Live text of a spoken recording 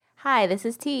Hi, this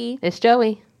is T. It's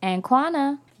Joey. And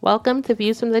Kwana. Welcome to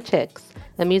Views from the Chicks,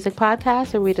 the music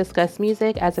podcast where we discuss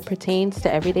music as it pertains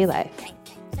to everyday life.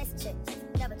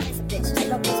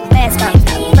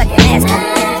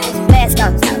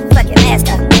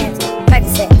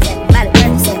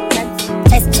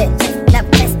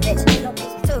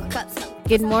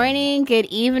 Good morning, good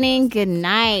evening, good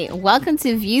night. Welcome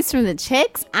to Views from the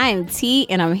Chicks. I'm T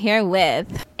and I'm here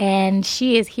with... And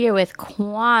she is here with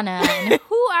Kwana. And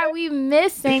who are we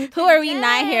missing today? Who are we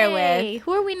not here with?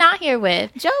 Who are we not here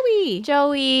with?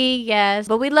 Joey, yes.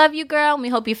 But we love you, girl, and we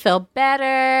hope you feel better.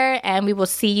 And we will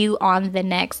see you on the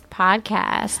next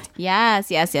podcast. Yes.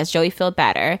 Joey, feel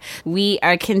better. We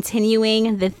are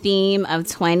continuing the theme of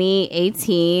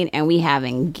 2018, and we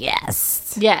having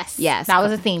guests. Yes. That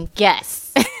was the theme. Guests.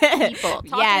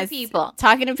 People.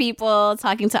 Talking to people,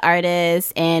 talking to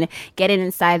artists, and getting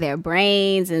inside their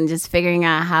brains and just figuring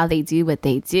out how they do what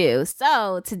they do.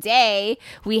 So today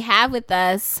we have with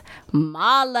us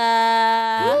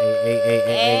Mala.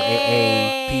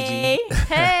 Hey, PG.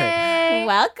 Hey.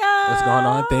 Welcome. What's going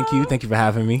on? Thank you for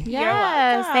having me.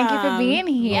 Yes. Thank you for being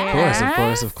here.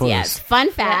 Of course. Yes. Fun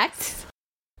fact.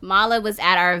 Mala was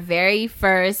at our very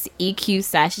first EQ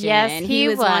session. Yes, he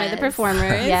was one of the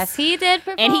performers. Yes, he did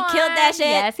perform. And he killed that shit.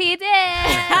 Yes, he did.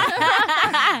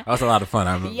 That was a lot of fun.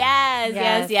 I remember.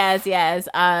 Yes.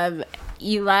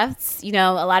 You left,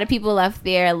 a lot of people left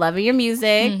there loving your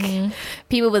music. Mm-hmm.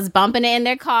 People was bumping it in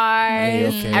their cars. Hey,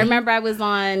 okay. I remember I was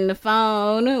on the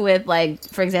phone with,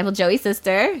 for example, Joey's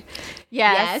sister.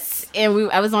 Yes.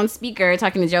 And I was on speaker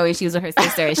talking to Joey, and she was with her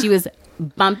sister, and she was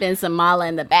bumping some Mala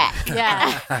in the back.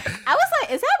 Yeah. I was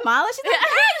like, is that Mala? She's like,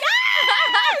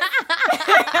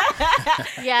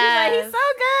 yes. She's like, he's so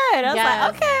good. I was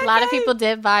like, okay. A lot of people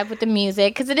did vibe with the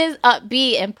music because it is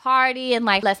upbeat and party and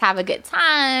let's have a good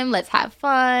time. Let's have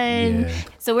fun. Yeah.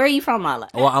 So where are you from, Mala?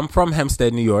 Well, I'm from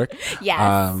Hempstead, New York.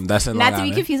 Yes. That's in Not Long to be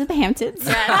Island. confused with the Hamptons.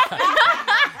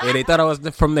 Yeah, they thought I was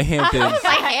from the Hamptons.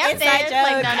 Inside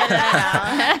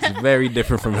joke. No. It's very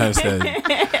different from Hempstead.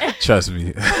 Trust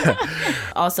me.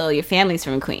 Also, your family's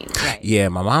from Queens, right? Yeah,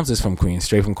 my mom's is from Queens,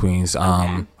 straight from Queens.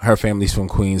 Her family's from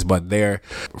Queens, but they're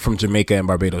from Jamaica and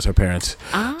Barbados, her parents.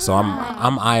 So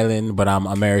I'm island, but I'm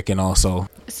American also.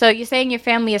 So you're saying your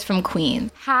family is from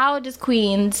Queens. How does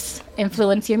Queens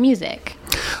influence your music?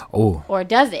 Oh. Or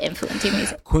does it influence your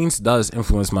music? Queens does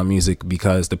influence my music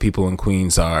because the people in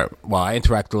Queens I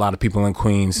interact with a lot of people in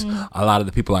Queens. A lot of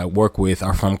the people I work with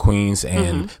are from Queens,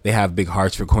 and they have big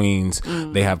hearts for Queens.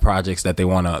 They have projects that they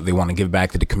want to give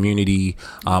back to the community.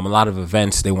 A lot of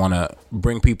events they want to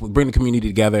bring the community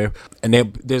together. And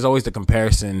there's always the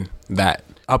comparison that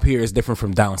up here is different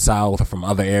from down south or from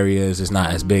other areas. It's not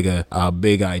as big a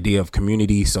big idea of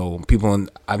community. So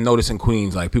I've noticed in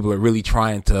Queens, people are really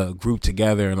trying to group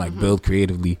together and build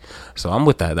creatively. So I'm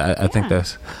with that. I think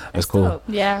that's cool. Dope.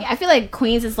 Yeah. I feel like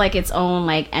Queens is its own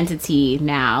entity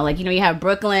now. You have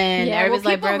Brooklyn. Yeah, everybody's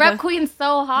people Brooklyn. rep Queens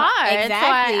so hard.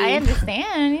 Exactly. So I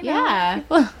understand. Yeah.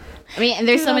 People, And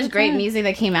there's so all much the great time. music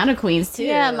that came out of Queens too.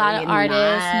 yeah, a lot of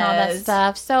artists and all that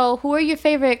stuff. So who are your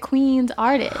favorite Queens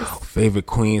artists? Favorite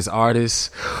Queens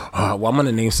artists? Well, I'm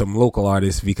gonna name some local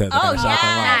artists because I gotta shout them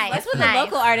out. Let's put the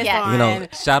local artist on.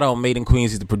 Shout out Made in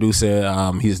Queens. He's the producer.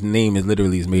 His name is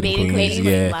literally Made in Queens. Made in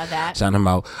Yeah, Queens. Love that. Shout him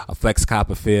out. Flex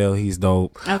Copperfield. He's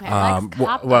dope. Okay.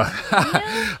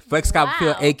 Flex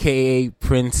Copperfield, aka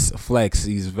Prince Flex.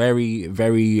 He's very,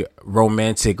 very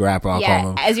romantic rapper. I'll call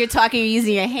him. As you're talking, you're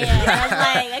using your hands. I was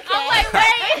like,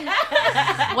 okay. I'm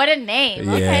wait. What a name.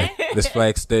 Yeah, Okay. there's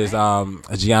Flex. There's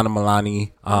Gianna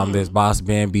Milani. There's Boss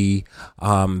Bambi.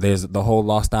 There's the whole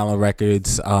Lost Island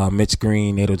Records. Mitch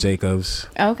Green, Nato Jacobs.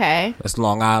 Okay. That's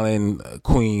Long Island,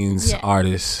 Queens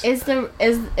artists. Is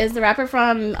the rapper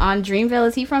from on Dreamville?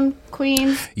 Is he from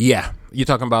Queens? Yeah, you're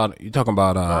talking about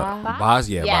Boz.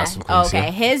 Yeah, Boz from Queens. Okay,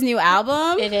 Yeah. his new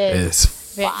album. It is. It's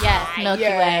Yes, Milky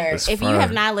Way. It's If you fun.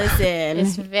 have not listened,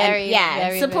 It's very,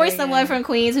 very, support very someone good. from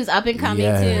Queens who's up and coming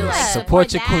Yes. too. Like,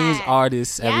 Support your that. Queens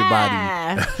artists, everybody.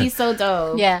 Yeah, he's so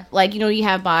dope. Yeah. You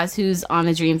have Boz who's on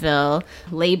the Dreamville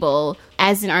label.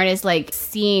 As an artist,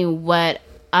 seeing what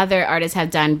other artists have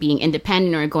done being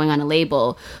independent or going on a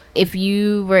label. If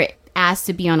you were asked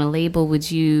to be on a label,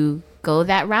 would you go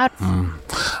that route?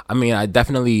 I mean, I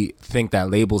definitely think that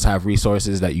labels have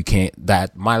resources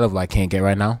that My Love Like can't get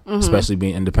right now, especially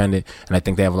being independent. And I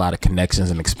think they have a lot of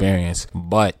connections and experience.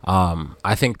 But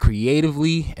I think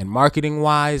creatively and marketing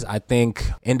wise, I think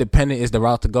independent is the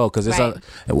route to go, because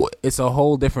it's a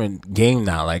whole different game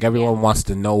now. Like everyone wants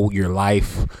to know your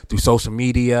life through social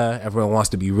media. Everyone wants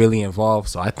to be really involved.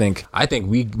 So I think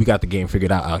we got the game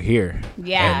figured out here.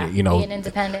 Yeah, and, you know,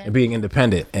 being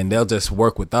independent, and they'll just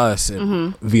work with us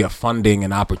and via funding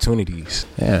and opportunities.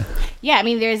 Yeah, I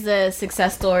mean, there's the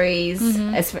success stories,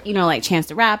 as for, you know, like Chance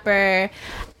the Rapper.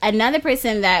 Another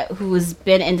person who's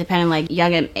been independent, like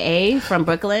Young M.A. from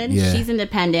Brooklyn. Yeah. She's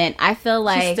independent. I feel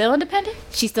like She's still independent?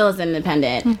 She still is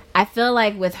independent. I feel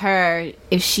like with her,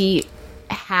 if she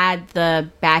had the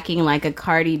backing like a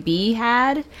Cardi B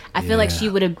had, I feel like she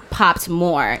would have popped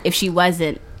more if she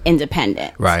wasn't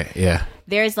independent. Right, yeah.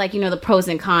 There's like, you know, the pros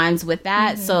and cons with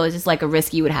that, so it's just like a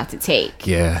risk you would have to take.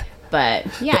 Yeah. But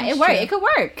yeah, it could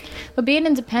work. But being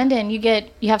independent,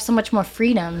 you have so much more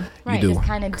freedom. Right. You do. Just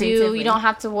kind of Creatively. you don't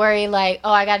have to worry like,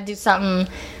 oh, I got to do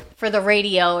something for the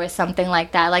radio or something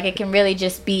like that. Like it can really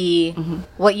just be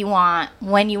what you want,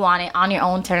 when you want it, on your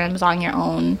own terms, on your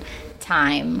own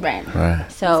time. Right.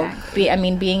 So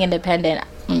being independent,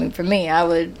 I mean, for me, I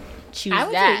would choose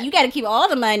that. You got to keep all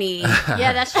the money.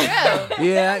 Yeah, that's true.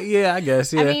 yeah, I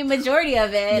guess. Yeah. I mean, majority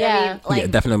of it. Yeah. I mean, like, Yeah,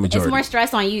 definitely majority. It's more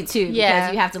stress on you too. Yeah.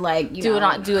 Because you have to like, you do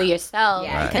know, it yourself.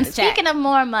 Yeah, And cut the check. speaking of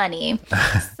more money,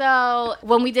 so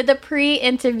when we did the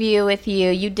pre-interview with you,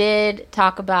 you did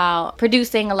talk about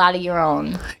producing a lot of your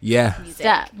own Yeah.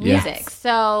 stuff, Yeah. music.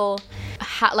 So,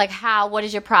 what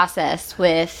is your process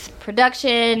with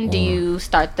production? Do you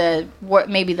start the work,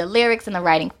 maybe the lyrics and the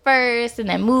writing first, and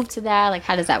then move to that? Like,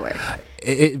 how does that work?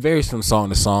 It varies from song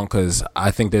to song, because I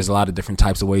think there's a lot of different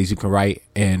types of ways you can write.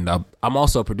 And I'm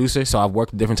also a producer, so I've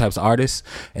worked with different types of artists.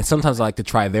 And sometimes I like to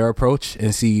try their approach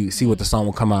and see what the song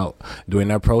will come out doing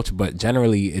their approach. But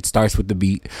generally, it starts with the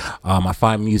beat. I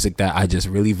find music that I just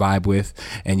really vibe with,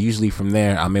 and usually from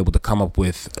there, I'm able to come up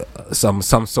with some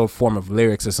sort of form of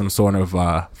lyrics or some sort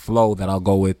of flow that I'll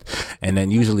go with. And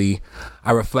then usually,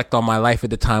 I reflect on my life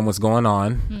at the time, what's going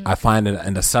on. I find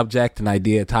in a subject, an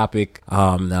idea, a topic.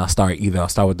 And I'll start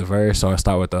with the verse or I'll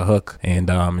start with the hook, and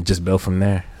just build from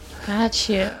there. Got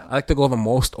you. I like to go the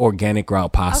most organic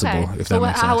route possible, if that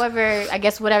makes sense. However, I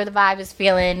guess whatever the vibe is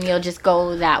feeling, you'll just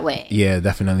go that way. Yeah,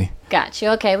 definitely. Got you.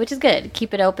 Okay, which is good.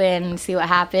 Keep it open, see what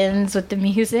happens with the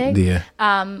music. Yeah.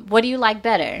 What do you like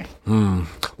better?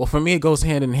 Well, for me, it goes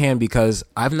hand in hand, because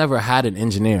I've never had an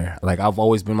engineer. Like, I've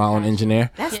always been my own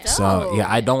engineer. That's dope. So,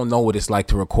 yeah, I don't know what it's like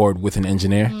to record with an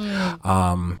engineer.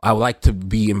 I would like to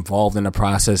be involved in the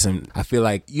process, and I feel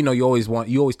like, you know, you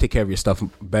always take care of your stuff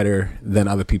better than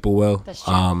other people will. That's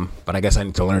true. But I guess I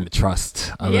need to learn to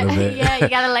trust a little bit. Yeah, you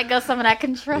gotta let go some of that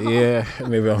control. Yeah,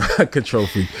 maybe I'm a control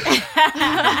freak.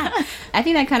 I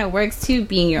think that kind of works too,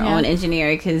 being your own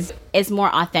engineer, because it's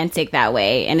more authentic that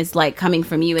way, and it's like coming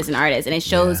from you as an artist, and it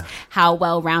shows how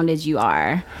well-rounded you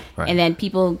are. Right. And then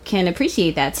people can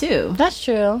appreciate that too. That's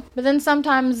true. But then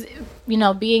sometimes, you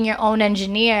know, being your own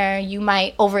engineer, you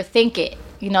might overthink it.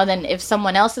 You know, then if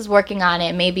someone else is working on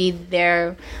it, maybe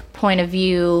their point of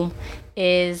view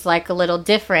is like a little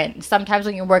different. Sometimes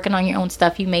when you're working on your own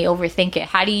stuff, you may overthink it.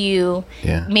 How do you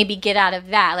maybe get out of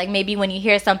that? Like maybe when you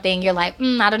hear something, you're like,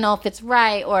 I don't know if it's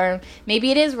right, or maybe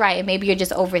it is right, and maybe you're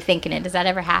just overthinking it. Does that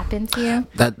ever happen to you?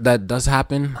 That does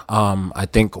happen. I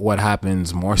think what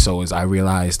happens more so is I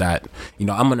realize that, you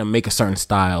know, I'm gonna make a certain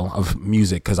style of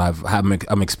music because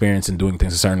I'm experienced in doing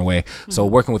things a certain way. So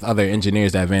working with other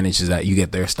engineers, the advantage is that you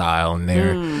get their style and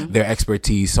their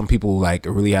expertise. Some people like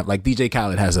really have, like DJ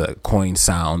Khaled has a coin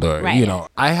sound, or you know,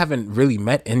 I haven't really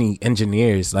met any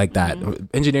engineers like that.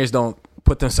 Engineers don't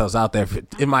put themselves out there,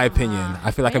 in my opinion.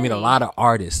 I feel like I meet a lot of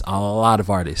artists.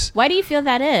 Why do you feel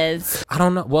that is? I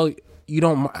don't know. Well, you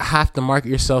don't have to market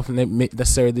yourself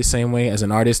necessarily the same way as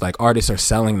an artist. Like, artists are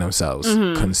selling themselves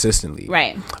consistently,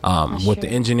 right? With the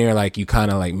engineer, like, you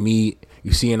kind of like meet.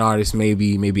 You see an artist,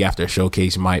 maybe after a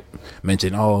showcase, you might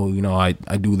mention, oh, you know, I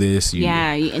do this. You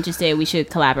interested? We should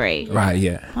collaborate. Right?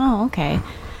 Yeah. Oh, okay.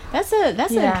 That's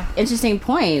an interesting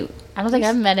point. I don't think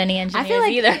I've met any engineers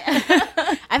either.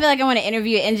 I feel like I want to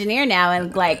interview an engineer now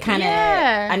and like kind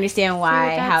of understand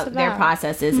how their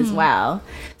process is as well.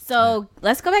 So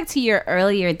let's go back to your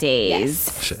earlier days.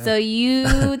 Yes. Sure. So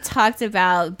you talked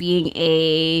about being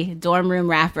a dorm room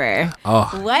rapper.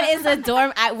 Oh. What is a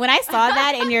dorm? When I saw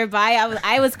that in your bio,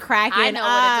 I was cracking I know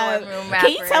what a dorm room rapper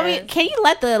Can you tell me? Can you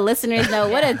let the listeners know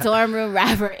what a dorm room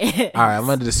rapper is? All right, I'm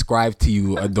going to describe to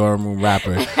you a dorm room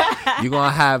rapper. You're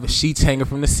gonna have sheets hanging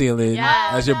from the ceiling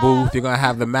as your booth. You're gonna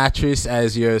have the mattress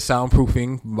as your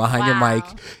soundproofing behind your mic.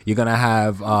 You're gonna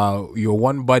have your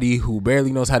one buddy who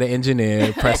barely knows how to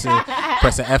engineer pressing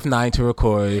F9 to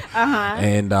record,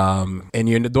 and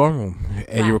you're in the dorm room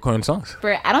and you're recording songs.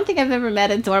 I don't think I've ever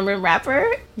met a dorm room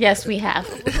rapper. Yes, we have.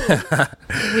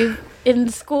 We've in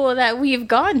the school that we've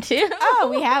gone to. Oh,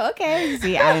 we have. Okay.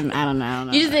 See, I don't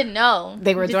know. You just didn't know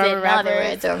They were dorm room rappers. They were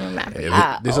a dorm room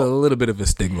rapper. There's a little bit of a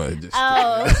stigma.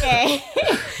 Okay.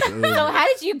 So how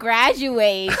did you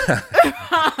graduate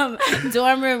from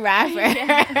dorm room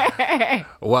rapper?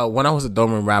 Well, when I was a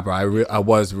dorm room rapper, I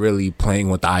was really playing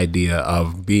with the idea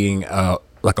of being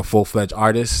like a full-fledged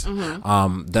artist. Then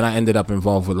I ended up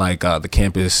involved with like the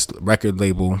campus record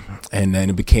label, and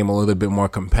then it became a little bit more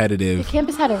competitive. The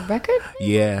campus had a record?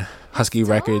 Yeah, Husky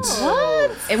Records.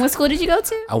 What? And what school did you go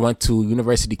to? I went to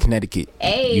University of Connecticut,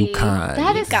 UConn.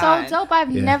 That is so dope. I've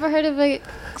never heard of a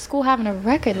school having a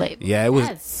record label. Yeah, it was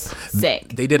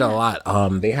sick. They did a lot.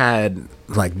 They had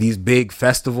like these big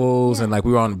festivals, and like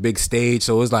we were on a big stage,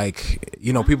 so it was like,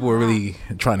 you know, people were really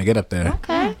trying to get up there.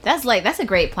 Okay. That's a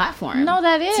great platform. No,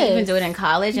 that is. To even do it in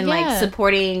college and like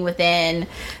supporting within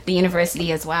the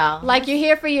university as well. Like you're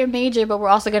here for your major, but we're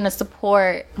also going to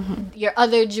support your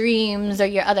other dreams or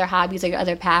your other hobbies or your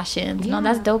other passions. No,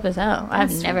 that's dope as hell.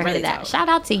 I've never heard of that. Dope. Shout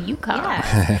out to UConn.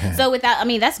 Yeah. So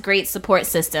that's great support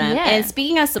system. Yeah. And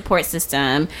speaking of support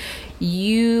system,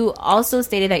 you also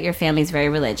stated that your family is very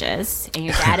religious and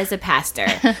your dad is a pastor.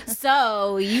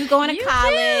 So you going to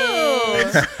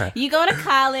college. You going to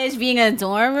college being a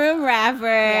dorm room rapper.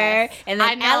 Yes. And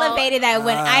then elevated that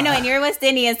when I know, and you're West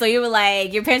Indian, so you were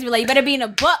like, your parents were like, you better be in the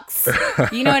books.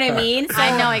 You know what I mean? So,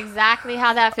 I know exactly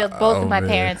how that feels. Both of my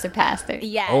parents are pastors.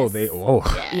 Yes.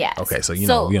 Yes. Okay,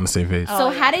 so we on the same page. So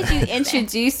how did you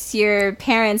introduce your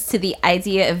parents to the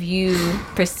idea of you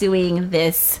pursuing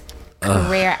this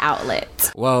career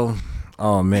outlet? Well,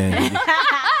 oh man. Is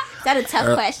that a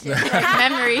tough question?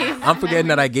 Memories. I'm forgetting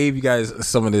that I gave you guys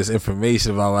some of this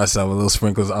information about myself, a little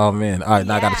sprinkles. Oh man. All right,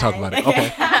 now I got to talk about it. Okay.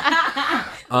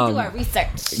 Do our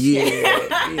research.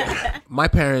 Yeah. My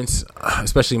parents,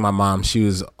 especially my mom, she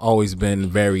was always been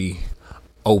very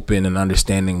open and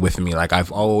understanding with me. Like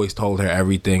I've always told her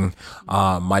everything.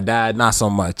 My dad, not so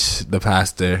much, the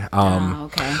pastor.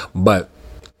 Okay. But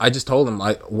I just told him,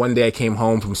 one day I came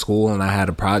home from school and I had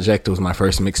a project. It was my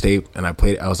first mixtape, and I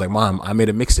played it. I was like, Mom, I made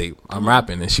a mixtape. I'm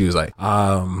rapping. And she was like,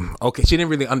 okay. She didn't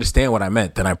really understand what I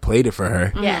meant. Then I played it for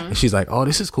her. Yeah. And she's like, oh,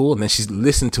 this is cool. And then she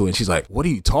listened to it and she's like, what are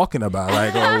you talking about?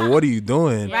 Like, what are you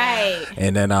doing? Right.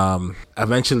 And then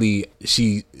eventually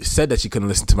she said that she couldn't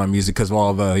listen to my music because of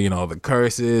all the, the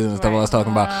curses and stuff I was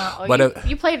talking about. But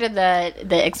you played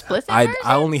the explicit version?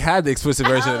 I only had the explicit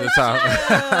version at the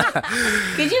time.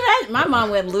 Could you imagine? My mom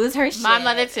would lose her shit. My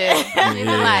mother too. She'd be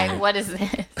like, what is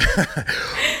this?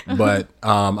 But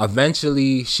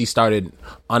eventually she started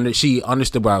she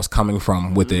understood where I was coming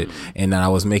from with it, and that I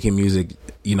was making music.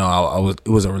 It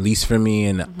was a release for me,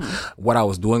 and what I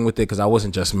was doing with it, because I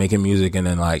wasn't just making music and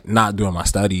then like not doing my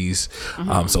studies.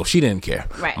 So she didn't care.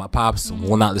 Right. My pops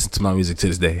will not listen to my music to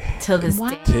this day. Till this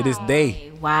day. To this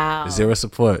day. Wow. Zero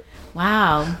support.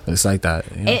 Wow. It's like that.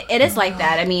 Yeah. It is like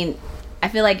that. I mean, I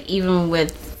feel like even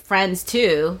with friends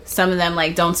too, some of them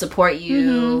like don't support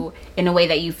you in a way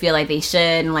that you feel like they should,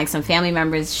 and like some family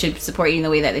members should support you in the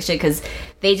way that they should, because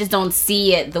they just don't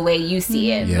see it the way you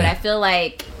see it. Yeah. But I feel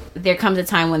like there comes a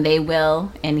time when they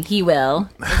will, and he will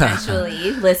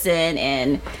eventually listen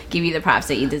and give you the props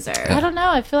that you deserve. I don't know.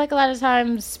 I feel like a lot of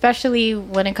times, especially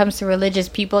when it comes to religious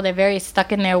people, they're very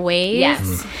stuck in their ways.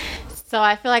 Yes. So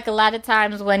I feel like a lot of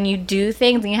times when you do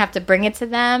things and you have to bring it to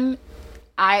them,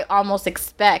 I almost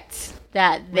expect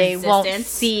that they won't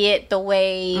see it the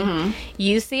way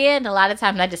you see it. And a lot of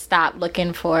times I just stop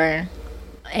looking for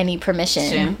any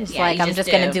permission. Sure. It's Yeah, like, I'm just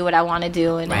going to do what I want to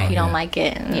do. And if you don't like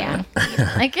it, Yeah. you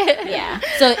don't like it. Yeah.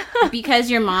 So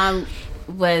because your mom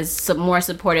was more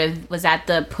supportive, was that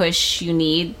the push you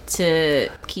need to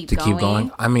keep going?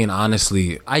 I mean,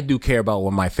 honestly, I do care about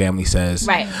what my family says,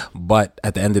 right? But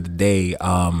at the end of the day,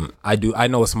 I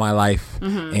know it's my life,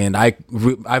 and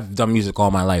I've done music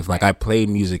all my life. Like I played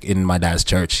music in my dad's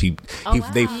church. They I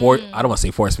don't want to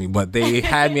say forced me, but they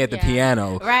had me at the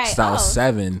piano since I was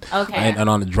 7, and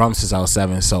on the drums since I was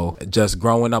 7. So just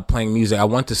growing up playing music, I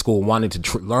went to school, wanted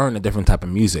to learn a different type of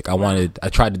music. I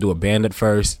tried to do a band at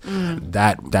first.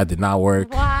 That did not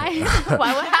work. Why?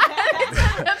 Why would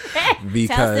happen?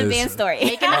 Because tell us the band story.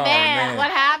 Making a band. What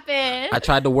happened? happened? I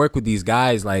tried to work with these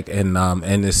guys, like, and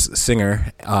this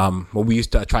singer. But we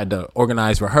used to try to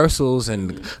organize rehearsals,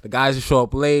 and the guys would show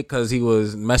up late because he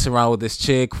was messing around with this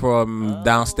chick from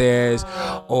downstairs,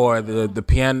 or the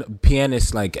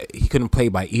pianist, like, he couldn't play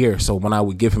by ear. So when I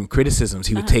would give him criticisms,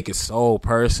 he would take it so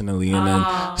personally, and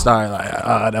then start like,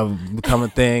 that would become a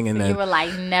thing. And then You were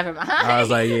like, never mind. I was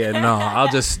like, yeah, no,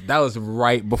 that was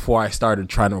right before I started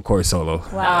trying to record solo.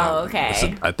 Wow. Oh, okay.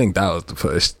 So I think that was the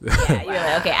push. Yeah, you're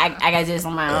like, okay, I gotta do this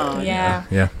on my own. Yeah.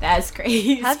 Yeah. That's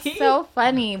crazy. That's so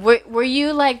funny. Were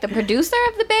you like the producer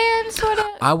of the band, sort of?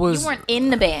 I was. You weren't in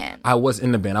the band. I was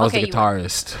in the band. I was Okay, the you were.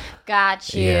 guitarist.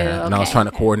 Got you. Yeah, and I was Okay. trying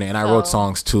to coordinate, and I wrote So-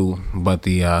 songs too. But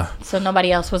the So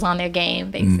nobody else was on their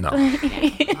game, basically. no,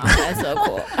 Oh, that's so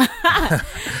cool.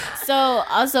 So,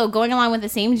 also going along with the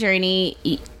same journey,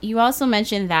 you also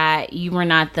mentioned that you were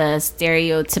not the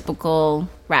stereotypical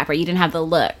rapper. You didn't have the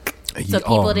look, so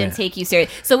people Oh, didn't man. take you serious.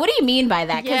 So, what do you mean by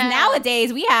that? Because Yeah.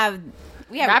 nowadays we have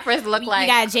Rappers look like-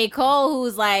 you got J. Cole,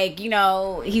 who's like,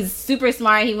 he's super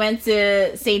smart. He went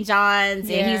to St. John's,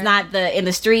 and he's Yeah. not in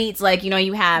the streets. Like,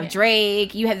 you have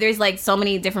Drake. There's like so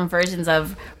many different versions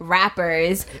of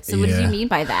rappers. So, what did Yeah. you mean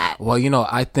by that? Well,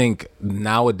 I think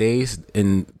nowadays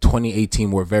in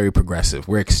 2018 we're very progressive.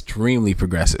 We're extremely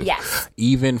progressive. Yes.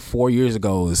 Even 4 years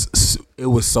ago it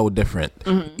was so different.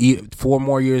 4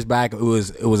 more years back, it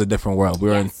was a different world. We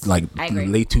were Yes, in like I agree.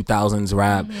 late 2000s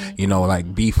rap.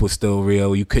 Like beef was still real.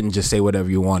 You couldn't just say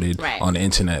whatever you wanted Right. on the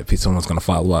internet if someone's gonna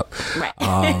follow up. Right.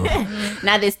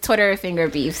 Now this Twitter finger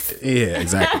beefs. Yeah,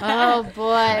 exactly. Oh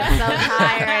boy, it's so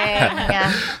tiring.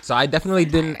 Yeah. So I definitely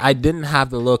didn't have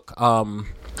the look.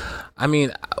 I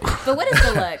mean, But what is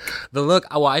the look? the look.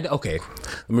 Well, okay.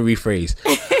 Let me rephrase.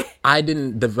 I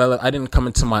didn't come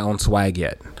into my own swag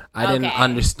yet. I didn't Okay.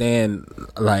 understand.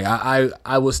 Like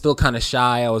I was still kind of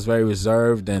shy. I was very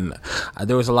reserved, and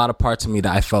there was a lot of parts of me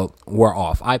that I felt were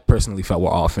off. I personally felt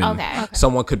were off, and Okay.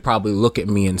 someone could probably look at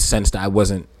me and sense that I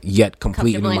wasn't yet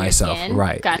complete in Comfortable in your myself. skin?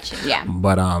 Right. Gotcha. Yeah.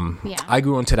 But Yeah. I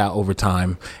grew into that over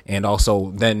time, and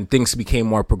also then things became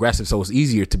more progressive, so it was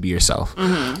easier to be yourself.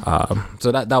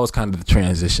 So that was kind of the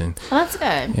transition. Well, that's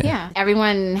good. Yeah.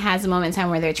 Everyone has a moment in time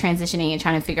where they're transitioning and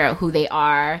trying to figure out who they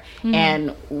are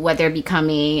and what they're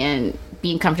becoming and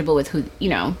being comfortable with who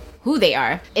they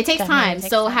are. It takes Definitely time. takes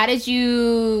So time. how did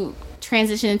you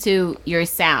transition into your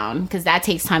sound? Because that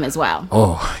takes time as well.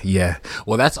 Oh yeah.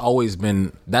 Well, that's always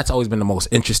been the most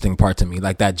interesting part to me.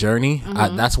 Like that journey.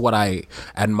 That's what I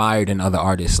admired in other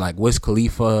artists, like Wiz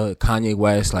Khalifa, Kanye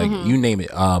West, like you name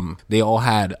it. They all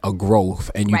had a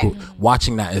growth, and Right.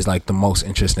 watching that is like the most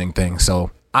interesting thing. So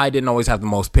I didn't always have the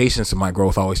most patience with my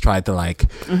growth. I always tried to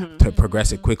to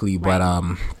progress it quickly, but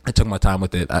I took my time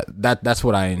with it. That's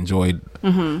what I enjoyed,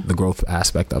 the growth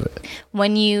aspect of it.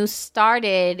 When you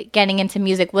started getting into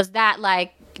music, was that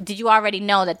like, did you already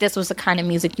know that this was the kind of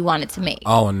music you wanted to make?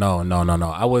 Oh no.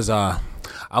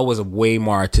 I was way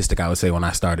more artistic, I would say, when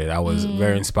I started. I was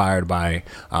very inspired by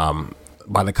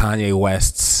the Kanye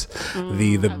Wests,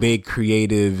 the big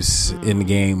creatives in the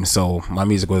game. So my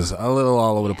music was a little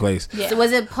all over the place. So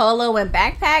was it Polo and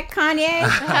Backpack Kanye?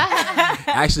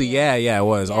 Actually, yeah, it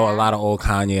was. Oh, a lot of old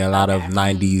Kanye, a lot of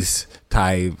 90s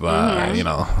type,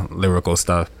 lyrical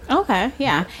stuff. Okay,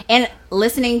 yeah. And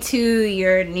listening to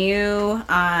your new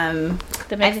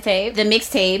The mixtape? the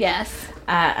mixtape. Yes.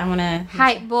 I want to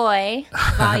Hype Boy,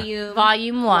 volume.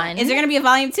 Volume 1. Is there going to be a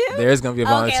volume 2? There is going to be a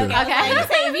volume Okay. two. I was gonna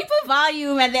say, if you put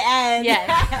volume at the end,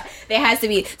 Yes. there has to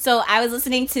be. So I was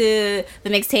listening to the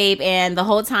mixtape, and the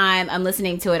whole time I'm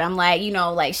listening to it, I'm like,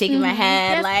 shaking my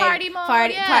head, Yes, like party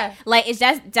mode, yeah. like it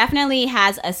just definitely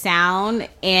has a sound,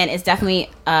 and it's definitely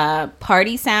a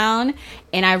party sound,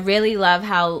 and I really love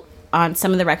how on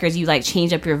some of the records you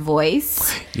change up your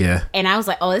voice. Yeah. And I was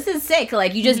like, oh, this is sick.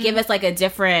 Like, you just give us a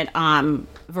different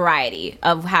variety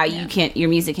of how your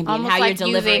music can be almost and how like you're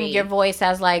delivering using your voice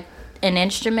as like an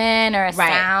instrument or a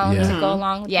Right. sound Yeah. to go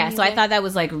along with the Yeah, so I music. thought that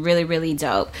was really, really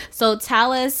dope. So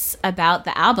tell us about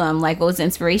the album. What was the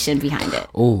inspiration behind it?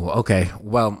 Oh, okay.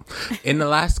 Well, in the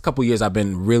last couple years, I've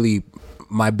been really.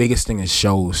 My biggest thing is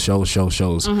shows.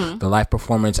 The live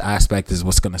performance aspect is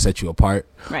what's going to set you apart,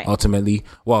 Right. ultimately.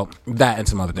 Well, that and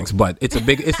some other things, but it's a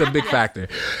big factor.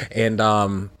 And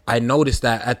I noticed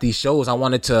that at these shows, I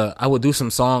would do some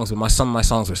songs, but some of my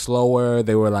songs were slower.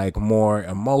 They were more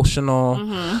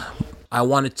emotional. I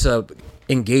wanted to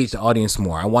engage the audience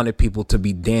more. I wanted people to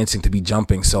be dancing, to be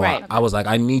jumping. So Right. I was like,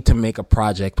 I need to make a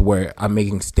project where I'm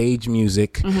making stage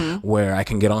music, where I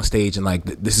can get on stage and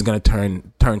this is gonna turn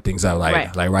things up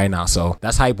Right. like right now. So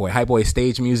that's Hype Boy. Hype Boy is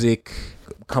stage music,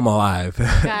 come alive.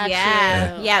 Got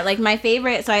Yeah, you. yeah. Like my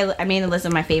favorite. So I made a list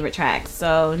of my favorite tracks.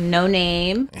 So No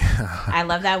Name, I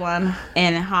love that one,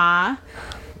 and Ha,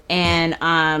 and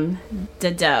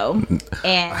the Dough,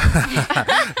 and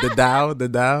the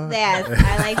Dow. yes,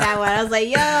 I like that one. I was like,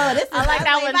 yo, this is I like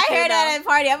that one If I too, heard that at a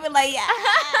party, I'd be like,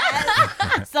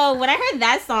 yes. So when I heard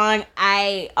that song,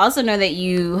 I also know that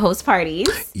you host parties.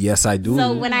 Yes, I do.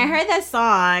 So when I heard that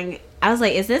song, I was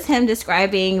like, is this him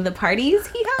describing the parties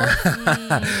he hosts?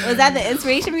 Was that the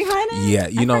inspiration behind it? Yeah,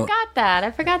 you know. Forgot that.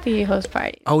 I forgot that you host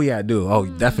parties. Oh yeah, I do. Oh,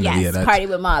 definitely. Yes, Yeah, that's, Party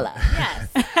with Marla. Yes.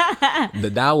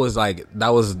 that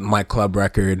was my club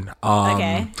record.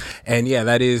 Okay. And yeah,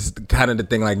 that is kind of the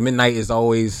thing. Like midnight is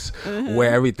always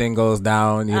where everything goes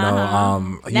down. You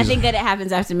know, Nothing good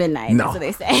happens after midnight. No. That's what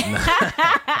they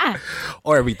say.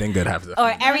 or everything good happens.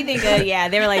 Or everything good. Yeah,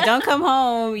 they were like, don't come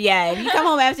home. Yeah, if you come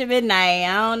home after midnight,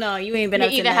 I don't know. You ain't been You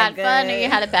up to either that had good. fun or you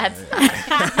had a bad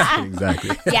time.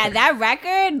 Exactly. Yeah, that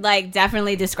record like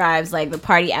definitely describes like the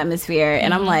party atmosphere,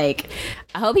 and I'm like,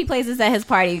 I hope he plays this at his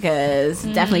party because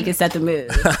definitely can set the mood.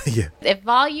 Yeah. If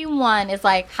volume 1 is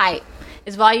like hype,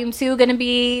 is volume 2 gonna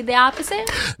be the opposite?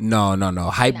 No.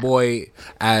 Hype Boy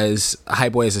as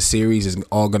a series is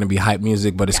all going to be hype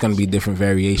music, but it's going to be different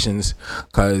variations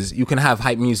because you can have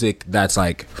hype music that's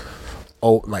like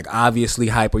obviously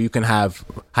hype, or you can have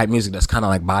hype music that's kind of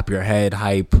like bop your head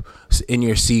hype in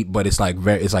your seat, but it's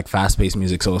like fast paced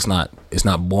music, so it's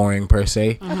not boring per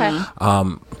se. Okay.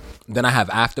 Then I have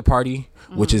After Party,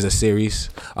 which is a series.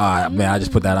 Man, I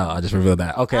just put that out. I just revealed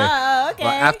that. Okay. Oh, okay.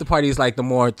 Well, After Party is like the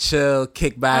more chill,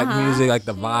 kickback music, like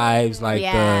the vibes, like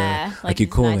Yeah, like you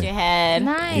just nod cooling. your head.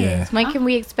 Nice. Yeah. When can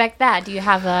we expect that? Do you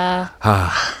have a...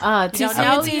 Oh, too don't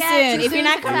know soon. Too yet? soon. Too If you're soon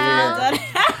not to coming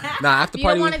tell? out, Nah, After You don't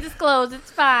Party. want to disclose.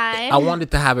 It's fine. I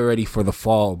wanted to have it ready for the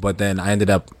fall, but then I ended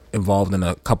up involved in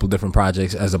a couple different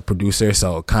projects as a producer,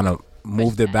 so kind of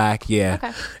moved it back. Yeah.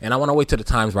 Okay. And I want to wait till the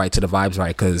time's right, to the vibes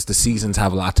right, because the seasons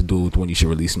have a lot to do with when you should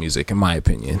release music, in my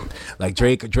opinion. Like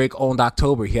Drake owned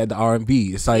October. He had the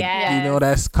R&B. It's like, Yes. you know,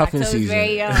 that's cuffing October's season.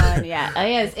 very young. Yeah. Oh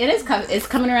yes, it is. It's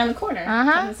coming around the corner.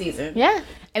 Cuffing season. Yeah.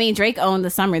 I mean, Drake owned the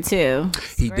summer too.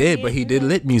 He did, but he did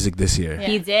lit music this year.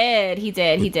 He did.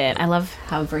 I love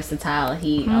how versatile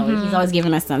he's always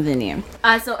giving us something new.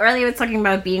 So earlier we were talking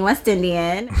about being West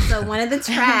Indian. So one of the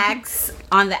tracks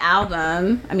on the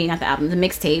album, the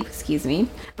mixtape, excuse me,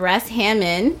 Breast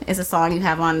Hammond is a song you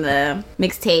have on the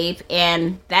mixtape,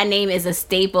 and that name is a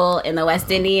staple in the West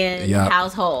Indian Yep.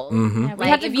 household. We Like,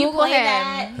 had to if you Google play him.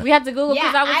 that- We had to Google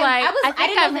because I was like, I think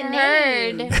didn't know I've the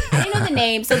heard. name. I didn't know the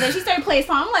name. So then she started playing a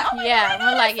song. I'm like, oh my Yeah, God, I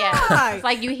know we're like, that yeah. song. It's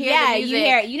like you hear yeah, the music. you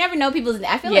hear it. You never know people's.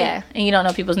 I feel Yeah, and you don't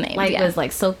know people's names. like yeah. it was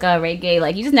like soca, reggae.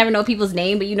 Like you just never know people's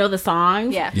name, but you know the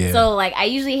songs. Yeah. Yeah. So like I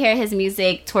usually hear his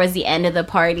music towards the end of the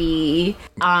party.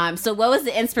 So what was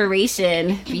the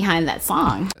inspiration behind that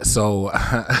song? So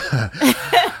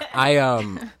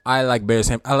I like Bears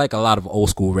Ham. I like a lot of old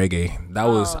school reggae. That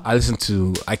was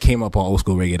I came up on old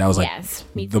school reggae. That was like Yes,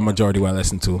 me the too. majority what I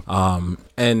listened to.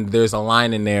 And there's a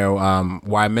line in there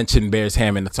where I mentioned Bears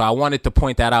Hammond. So I wanted to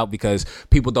point that out because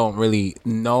people don't really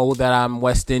know that I'm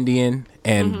West Indian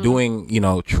and doing,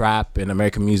 trap and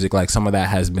American music. Like some of that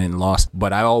has been lost.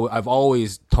 But I've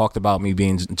always talked about me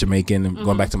being Jamaican and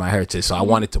going back to my heritage. So I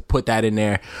wanted to put that in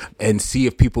there and see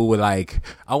if people would like.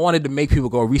 I wanted to make people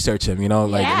go research him.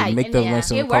 Make them learn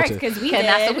some it worked culture. because we and did.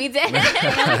 that's what we did. And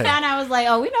we found out, I was like,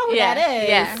 oh, we know who Yeah, that is.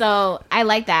 yeah. So I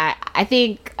like that. I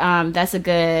think that's a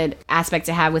good aspect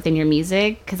to have within your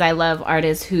music because I love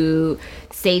artists who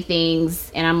say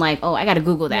things and I'm like, oh, I got to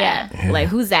Google that. Yeah. Like,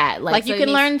 who's that? Like so you it can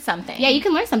means- learn something. Yeah, you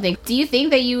can learn something. Do you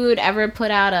think that you would ever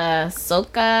put out a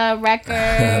soca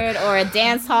record or a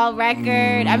dance hall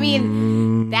record? I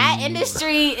mean, that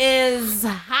industry is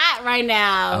hot right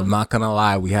now. I'm not gonna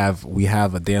lie, we have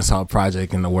a dancehall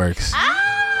project in the works.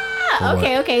 Ah,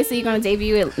 okay. So you're gonna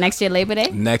debut it next year, Labor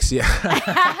Day? Next year.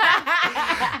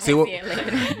 See what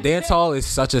dancehall is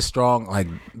such a strong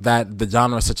the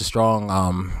genre is such a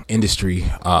strong industry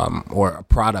or a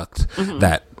product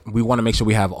that we want to make sure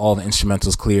we have all the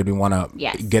instrumentals cleared. We want to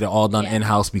Yes. get it all done Yeah. in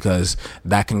house because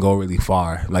that can go really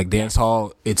far. Like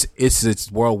dancehall,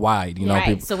 it's worldwide. Right.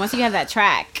 People, So once you have that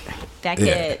track, that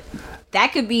Yeah.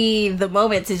 could be the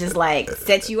moment to just like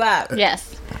set you up.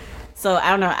 Yes. So I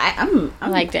don't know. I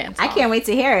like dance I hall. can't wait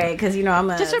to hear it because I'm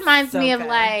a. Just reminds me of soca.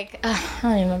 like I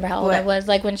don't even remember how old I What? was.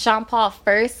 Like when Sean Paul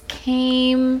first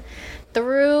came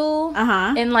through,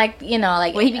 in like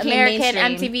When he became American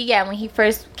mainstream. MTV. Yeah, when he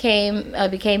first became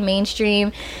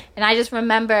mainstream, and And I just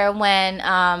remember when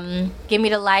Give Me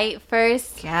the Light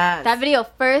first, Yes. that video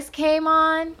first came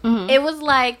on, it was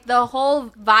like the whole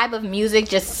vibe of music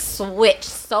just switched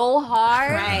so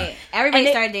hard. Right. Everybody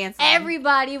And started dancing.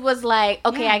 Everybody was like,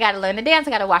 okay, I gotta learn to dance. I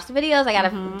gotta watch the videos.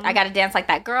 I gotta dance like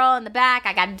that girl in the back.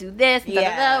 I gotta do this.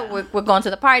 Yeah. We're going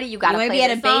to the party. You gotta you play might be at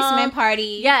a this song. basement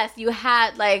party. Yes, you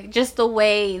had like just the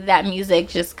way that music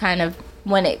just kind of,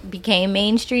 when it became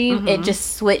mainstream, it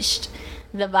just switched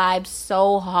the vibe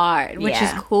so hard, which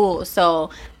is cool.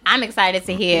 So I'm excited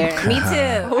to hear. Me too.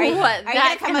 Are you that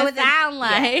gonna come up with sound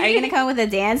like? Are you gonna come up with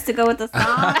a dance to go with the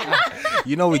song?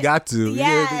 You know we got to.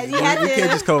 Yes, you had we to.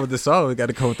 can't just come with the song. We got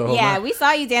to come with the whole. Yeah, night. we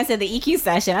saw you dance at the EQ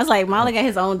session. I was like, Marlon got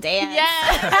his own dance.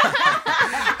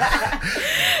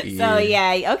 So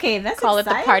yeah, okay, that's Call it the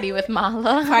exciting. Party with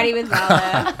Mala. Party with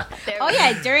Mala. There Oh we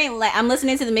yeah, I'm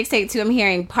listening to the mixtape too. I'm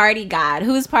hearing Party God.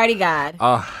 Who's Party God?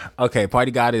 Okay.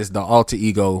 Party God is the alter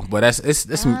ego, but it's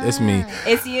me.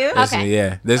 It's you. It's Okay. me,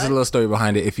 yeah. There's a little story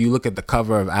behind it. If you look at the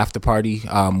cover of After Party,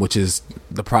 which is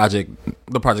the project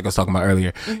I was talking about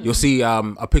earlier, you'll see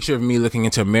a picture of me looking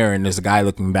into a mirror, and there's a guy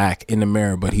looking back in the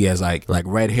mirror, but he has like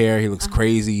red hair. He looks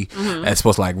crazy. That's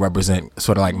supposed to like represent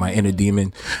sort of like my inner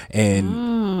demon,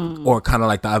 and or kind of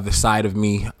like the other side of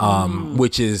me,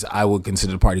 which is I would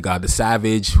consider the Party God, the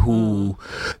savage who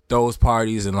throws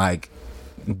parties and like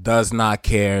does not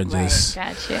care and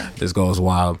Gotcha. just goes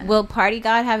wild. Will Party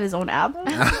God have his own album?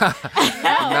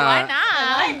 Why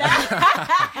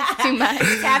not? Too much.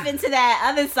 Tap into that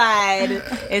other side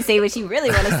and say what you really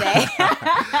want to say.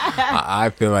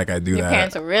 I feel like I do Your that.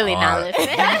 parents are really not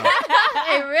listening.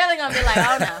 They're really gonna be like,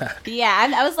 oh no.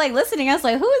 Yeah, I was like listening. I was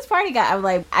like, who is Party God? I'm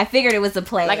like, I figured it was a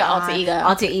play, Like an on alter ego.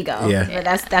 Alter ego. Yeah.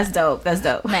 But that's dope. That's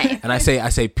dope. Nice. And I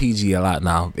say PG a lot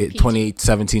now.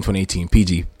 2017, 2018,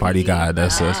 PG, Party God.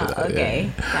 That's Okay,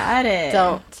 got it.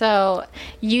 So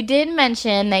you did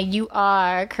mention that you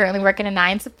are currently working a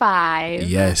 9 to 5.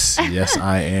 Yes,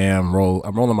 I am. I'm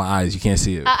rolling my eyes. You can't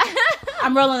see it.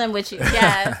 I'm rolling them with you.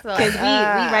 Yes, Because we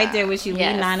right there with you.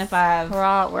 yes. We 9 to 5.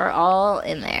 We're all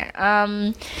in there.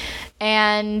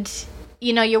 And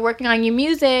you know, you're working on your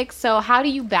music, so how do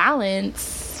you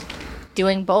balance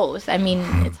doing both? I mean,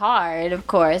 it's hard, of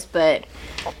course,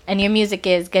 and your music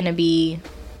is gonna be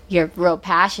your real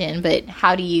passion, but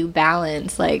how do you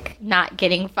balance like not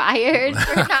getting fired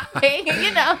for not paying,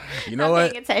 not what?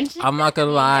 paying attention? I'm not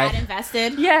gonna lie. Not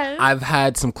invested. Yes. I've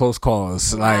had some close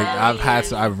calls. Like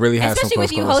I've really had Especially some close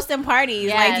with you calls. hosting parties.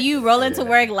 Yes. Like, do you roll into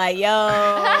work like, yo,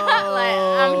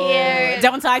 I'm here.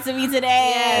 don't talk to me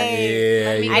today.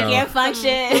 Yeah, you I know, can't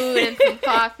function. Food and some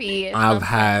coffee. I've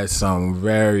had some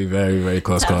very, very, very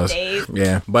close Tough calls. days.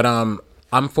 Yeah, but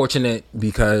I'm fortunate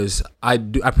because I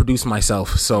produce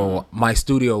myself. So my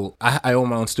studio, I own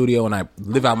my own studio, and I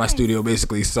live out my studio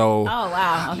basically. So Oh,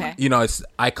 wow. Okay.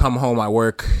 I come home, I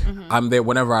work, I'm there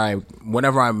whenever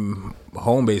I'm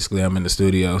home. Basically, I'm in the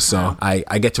studio, so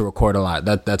I get to record a lot.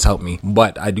 That's helped me.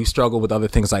 But I do struggle with other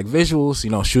things like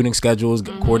visuals, shooting schedules,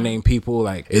 coordinating people.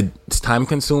 Like it's time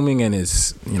consuming, and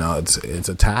it's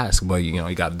a task, but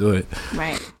you got to do it.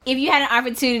 Right. If you had an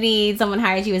opportunity, someone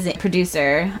hired you as a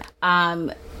producer,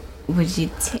 would you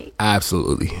take?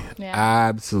 Absolutely. Yeah.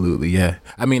 Absolutely. Yeah.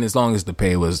 I mean, as long as the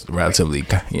pay was relatively,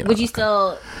 Would you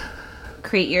still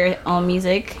create your own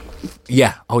music?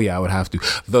 Yeah. Oh, yeah. I would have to.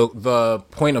 The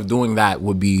point of doing that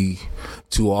would be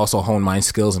to also hone my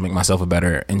skills and make myself a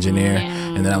better engineer,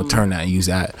 and then I would turn that and use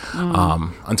that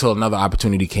until another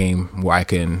opportunity came where I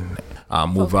can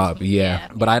move up. Yeah.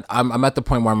 But I'm at the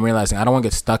point where I'm realizing I don't want to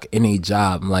get stuck in a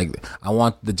job. Like, I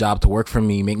want the job to work for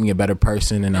me, make me a better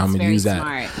person, and I'm going to very use that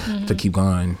smart. to keep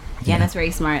going. Yeah, that's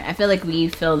very smart. I feel like we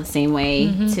feel the same way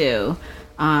too.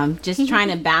 Just trying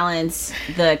to balance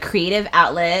the creative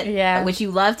outlet, which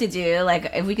you love to do. Like,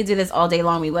 if we could do this all day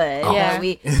long, we would. Yeah. But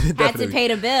we had to pay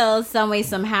the bills some way,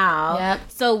 somehow. Yep.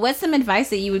 So what's some advice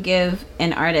that you would give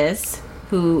an artist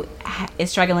who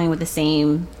is struggling with the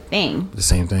same thing? The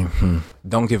same thing.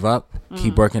 Don't give up.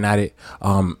 Keep working at it.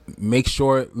 Make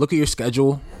sure, look at your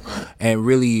schedule and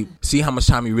really see how much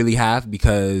time you really have,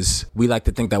 because we like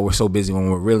to think that we're so busy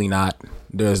when we're really not.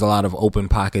 There's a lot of open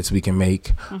pockets we can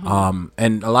make.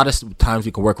 And a lot of times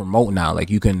we can work remote now. Like,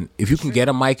 if you can get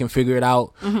a mic and figure it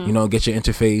out, get your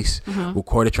interface,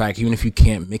 record a track, even if you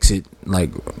can't mix it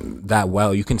like that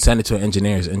well, you can send it to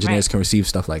engineers. Engineers can receive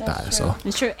stuff like that. True. So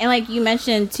It's true. And like you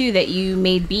mentioned too, that you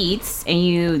made beats and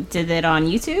you did it on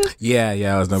YouTube. yeah.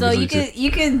 Yeah, I was So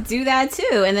you could do that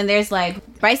too. And then there's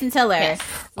like Bryson Tiller. Yes.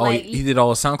 Oh, Like, he did all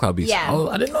the SoundCloud beats. Yeah. Oh,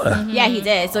 I didn't know that. Yeah, he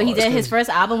did. So he that's did his crazy. first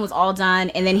album was all done,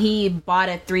 and then he bought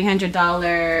a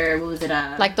 $300 what was it?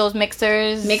 Like those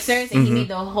mixers. And he made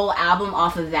the whole album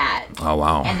off of that. Oh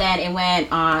wow. And then it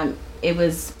went on. It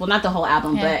was not the whole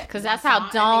album, but because that's how I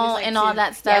think it was Don't and all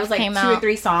that stuff Yeah, it was like came 2 out. or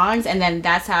 3 songs, and then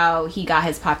that's how he got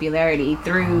his popularity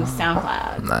through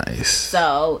SoundCloud. Nice.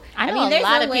 So I know mean, a there's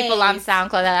lot no of people on ways- SoundCloud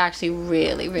that are actually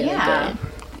really, really Yeah. good.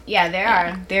 Yeah, there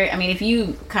are. There. I mean, if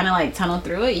you kind of like tunnel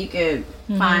through it, you could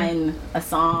find a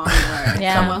song or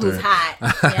Yeah. someone who's hot.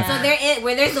 Yeah. So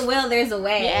where there's a will, there's a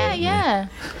way. Yeah.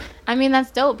 I mean,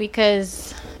 that's dope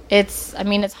because it's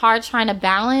hard trying to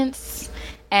balance.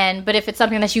 But if it's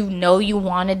something that you know you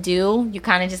want to do, you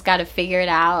kind of just got to figure it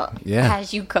out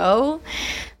as you go.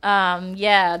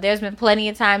 There's been plenty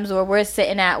of times where we're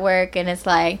sitting at work and it's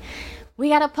like, we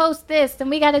gotta post this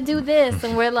and we gotta do this,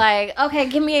 and we're like, okay,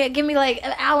 give me like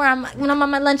an hour when I'm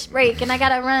on my lunch break and I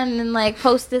gotta run and like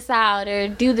post this out or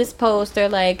do this post or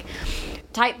like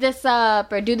type this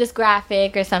up or do this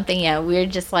graphic or something. Yeah, we're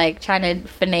just like trying to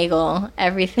finagle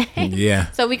everything. Yeah.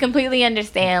 So we completely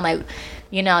understand, like,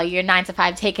 you know, your 9 to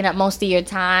 5 taking up most of your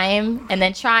time, and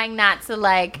then trying not to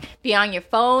like be on your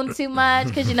phone too much,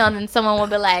 because you know then someone will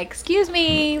be like, "Excuse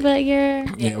me, but you're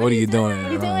Yeah. What are you doing? what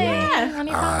are you doing? Yeah. On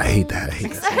your I phone." hate that.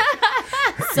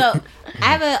 So I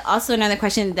have also another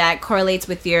question that correlates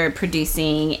with your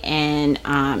producing and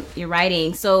your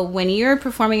writing. So when you're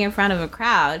performing in front of a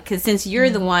crowd, because since you're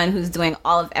the one who's doing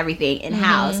all of everything in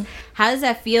house, how does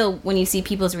that feel when you see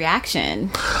people's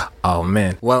reaction? Oh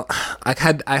man. Well, I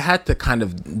had to kind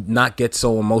of not get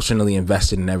so emotionally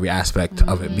invested in every aspect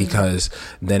of it, because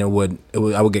then I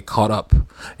would get caught up,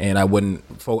 and I would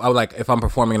like, if I'm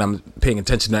performing and I'm paying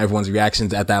attention to everyone's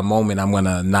reactions at that moment, I'm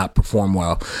gonna not perform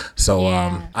well. So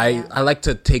I like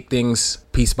to take things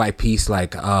piece by piece.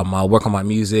 Like I'll work on my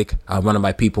music, I'll run it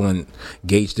by people and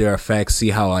gauge their effects, see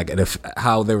how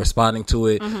how they're responding to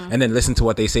it, and then listen to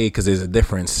what they say, because there's a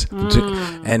difference.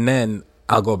 And then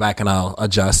I'll go back and I'll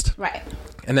adjust. Right.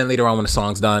 And then later on, when the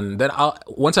song's done, then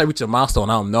once I reach a milestone,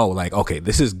 I'll know, like, okay,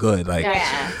 this is good. Like,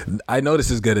 I know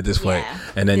this is good at this point. Yeah.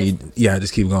 And then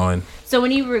just keep going. So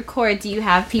when you record, do you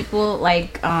have people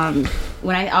like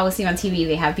when I always see on TV,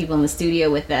 they have people in the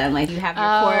studio with them? Like, do you have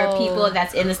your core people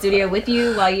that's in the studio with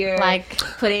you while you're Like,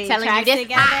 putting telling tracks you this.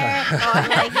 together? Or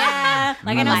like, yeah,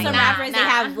 like I know Like, some nah, rappers they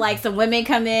have like some women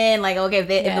come in, like, okay,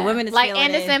 if the women is like feeling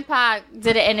Anderson it, .Paak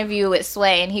did an interview with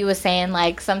Sway, and he was saying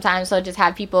like sometimes he'll just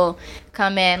have people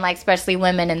come in, like especially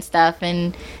women and stuff,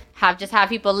 and have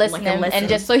people listen, Like, listen. and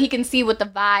just so he can see what the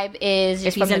vibe is,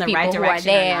 just if he's from in the the people right who are direction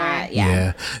or there. not.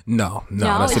 Yeah. No,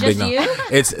 No, that's a it's big just no. you?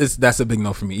 It's that's a big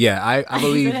no for me. Yeah, I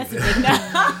believe That's a big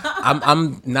no.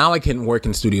 I'm now I can work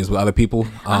in studios with other people.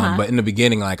 But in the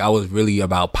beginning, like, I was really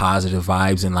about positive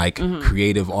vibes and like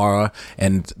creative aura.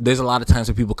 And there's a lot of times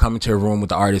when people come into a room with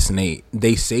the artist and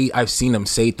they say, I've seen them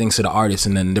say things to the artist,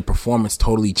 and then the performance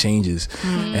totally changes.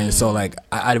 And so like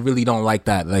I really don't like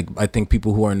that. Like, I think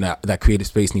people who are in that creative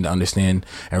space need to understand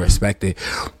and respect it.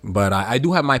 But I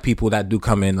do have my people that do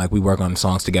come in, like we work on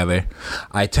songs together.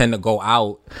 I tend to go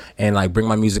out and like bring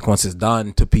my music once it's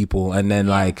done to people, and then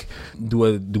like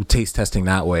do taste testing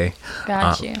that way.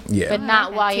 Got you. Yeah. But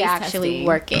not while you're taste actually testing.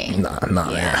 working.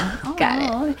 Nah, yeah. Got it.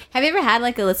 Oh. Have you ever had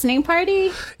like a listening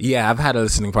party? Yeah, I've had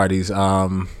listening parties.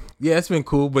 Yeah, it's been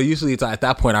cool, but usually it's at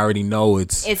that point I already know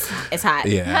it's It's hot.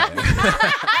 yeah.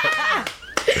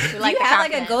 Like, you have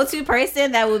like a go-to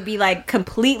person that would be like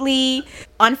completely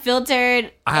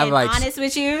unfiltered I have, and like, honest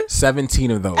with you. 17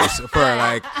 of those for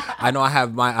like I know I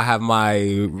have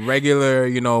my regular,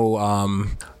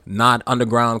 not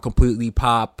underground, completely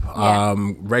pop,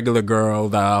 regular girl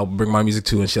that I'll bring my music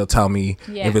to, and she'll tell me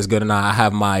if it's good or not. I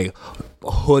have my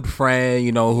hood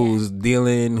friend, who's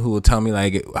dealing, who will tell me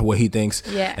like what he thinks,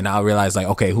 and I'll realize like,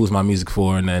 okay, who's my music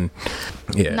for, and then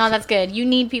No, that's good. You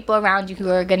need people around you who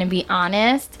are going to be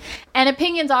honest, and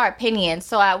opinions are opinions.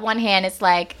 So at one hand, it's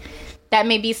like that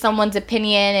may be someone's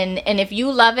opinion, and if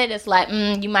you love it, it's like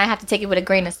you might have to take it with a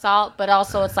grain of salt. But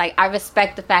also, it's like, I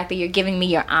respect the fact that you're giving me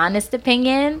your honest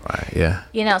opinion.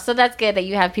 yeah. So that's good that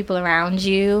you have people around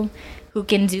you who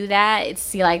can do that.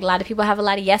 It's like a lot of people have a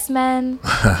lot of yes men.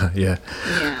 Yeah.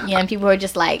 And people are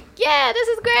just like, yeah, this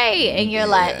is great, and you're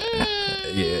like,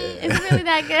 is it really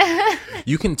that good?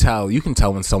 You can tell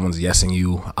when someone's yesing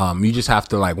you. You just have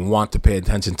to like want to pay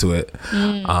attention to it.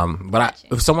 But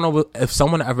if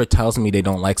someone ever tells me they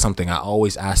don't like something, I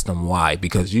always ask them why,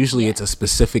 because usually it's a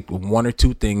specific 1 or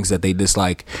 2 things that they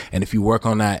dislike, and if you work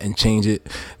on that and change it,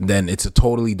 then it's a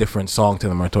totally different song to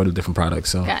them or a totally different product.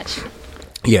 So Got you.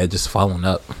 Yeah, just following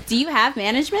up. Do you have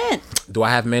management? Do I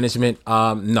have management?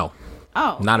 No.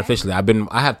 Oh, Not okay. officially.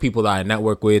 I have people that I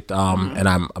network with, and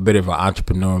I'm a bit of an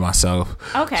entrepreneur myself.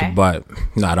 Okay. But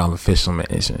no, I don't have official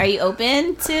management. Are you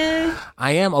open to?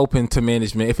 I am open to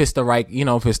management if it's the right,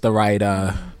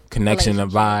 connection, the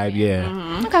vibe.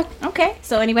 Yeah. Okay. Okay.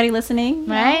 So anybody listening?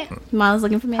 Right. Mala's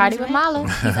looking for Party management. with Mala.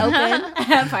 He's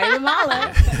open. Party with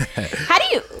Mala. How do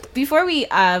you? Before we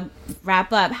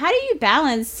wrap up, how do you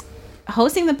balance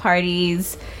hosting the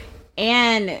parties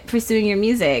and pursuing your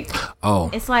music? Oh,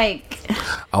 It's like,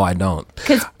 I don't.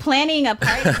 because planning a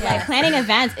party, like planning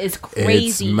events, is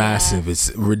crazy. It's massive.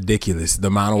 It's ridiculous. The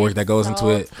amount of work that goes into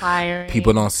it. Tiring.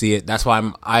 People don't see it. That's why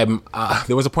I'm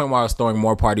there was a point where I was throwing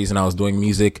more parties and I was doing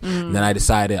music. And then I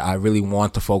decided I really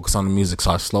want to focus on the music,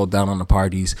 so I slowed down on the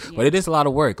parties. But it is a lot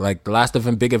of work. Like the last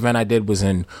big event I did was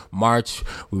in March.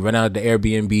 We went out of the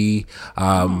Airbnb.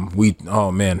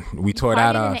 We tore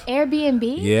that Partying off. in an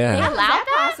Airbnb? Yeah. They How is allowed that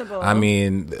that? possible? I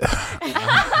mean,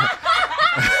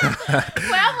 Well,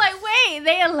 I'm like, wait,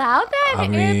 they allowed that in I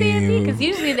mean- Airbnb? Because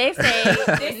usually they say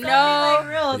no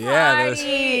rules.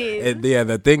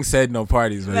 the thing said no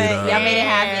parties, but, But y'all made it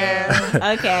happen.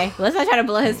 Okay. Let's not try to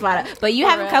blow his spot up. But you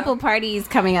have a couple parties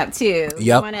coming up too. You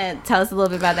Yep. want to tell us a little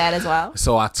bit about that as well?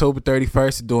 So October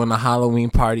 31st, doing a Halloween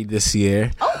party this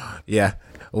year. Oh. Yeah.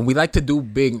 We like to do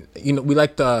big, we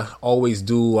like to always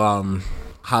do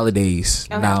holidays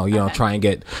now, try and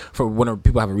get for when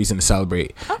people have a reason to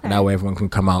celebrate. And that way everyone can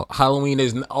come out. Halloween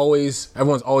is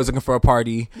everyone's always looking for a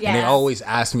party. And they Yes. always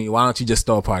ask me, why don't you just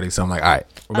throw a party? So I'm like, all right,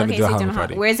 we're going to do a Halloween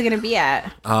party. Where's it going to be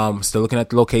at? Still looking at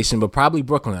the location, but probably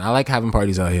Brooklyn. I like having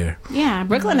parties out here. Yeah,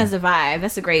 Brooklyn is a vibe.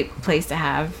 That's a great place to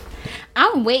have.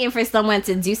 I'm waiting for someone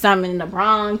to do something in the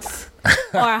Bronx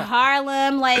or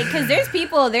Harlem, because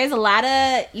there's a lot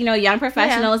of young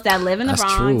professionals that live in the That's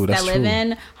Bronx, true, that's that live true.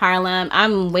 in Harlem.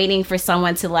 I'm waiting for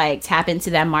someone to tap into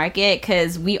that market,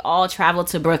 because we all travel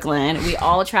to Brooklyn, we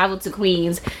all travel to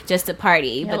Queens just to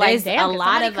party. But there's a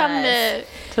lot of come us.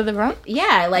 to the Bronx.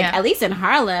 Yeah, Yeah. at least in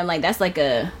Harlem, that's like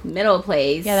a middle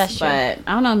place. Yeah, that's true. But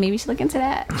I don't know, maybe we should look into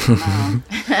that.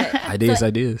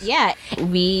 Ideas. Yeah,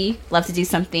 we love to do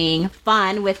something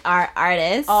fun with our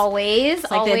artists. Always, It's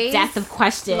like always. the death of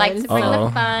questions. Like to bring Uh-oh.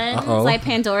 the fun. Uh-oh. It's like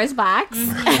Pandora's box.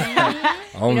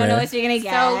 Oh, You don't know man. what you're gonna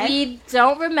get. So we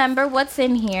don't remember what's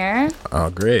in here. Oh,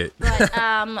 great. But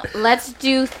let's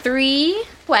do 3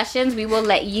 questions. We will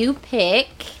let you pick,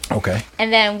 Okay.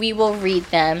 and then we will read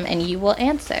them, and you will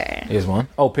answer. Here's one.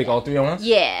 Oh, pick all 3 at once?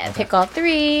 Yeah, pick all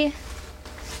 3.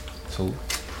 2.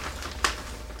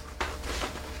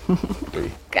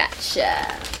 3.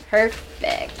 Gotcha.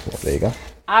 Perfect. Well, there you go.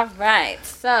 All right.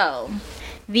 So,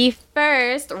 the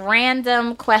first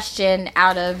random question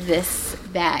out of this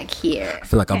bag here. I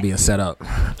feel like I'm being set up.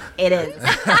 It is.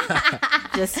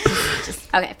 just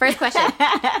Okay, first question.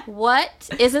 What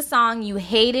is a song you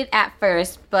hated at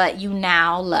first, but you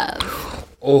now love?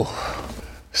 Oh,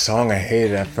 song I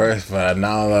hated at first, but I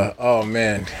now love. Oh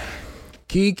man,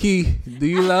 Kiki, do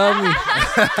you love me?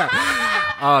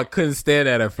 Oh, couldn't stand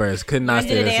that at first. Could not You wanna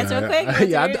stand do the that dance song. real quick?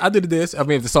 Yeah, I did the dance. I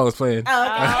mean, if the song was playing. Oh,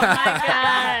 okay. Oh my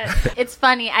god. It's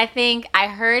funny. I think I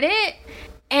heard it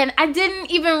and I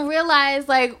didn't even realize,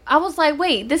 I was like,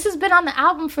 wait, this has been on the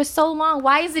album for so long.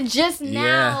 Why is it just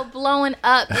now Yeah. blowing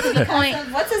up to the point?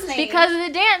 What's his name? Because of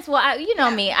the dance. Well, you know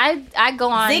me. I go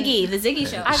on Ziggy, the Ziggy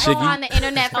Show. I Shiggy? go on the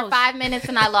internet for 5 minutes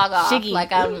and I log off. Shiggy.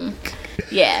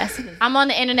 I'm on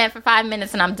the internet for 5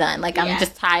 minutes and I'm done. I'm Yeah.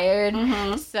 just tired.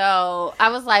 So I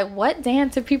was like, what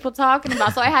dance are people talking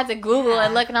about? So I had to Google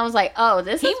and look, and I was like, oh,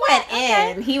 this He is went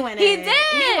okay. in. He went He in.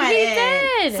 did. went He in.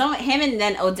 did. So him and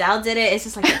then Odell did it. It's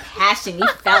just like the passion. He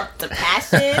felt the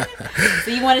passion.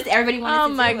 So everybody wanted Oh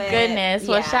to my do it. goodness.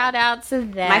 Well, Yeah. shout out to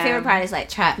them. My favorite part is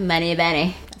Trap Money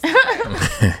Benny.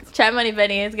 Trap Money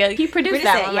Benny is good. He produced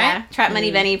that one, yeah. right? Trap Money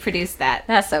Benny produced that.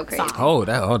 That's so crazy. Song.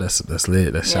 That's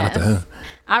lit. That's shout out to Yes. him.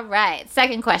 All right.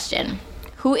 Second question.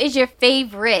 Who is your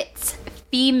favorite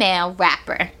female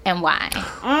rapper and why?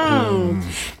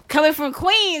 Coming from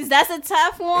Queens, that's a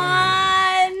tough one.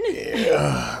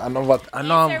 I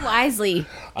know. Answer wisely.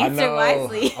 Answer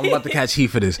wisely. I'm about to catch heat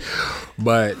for this,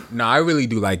 but no, I really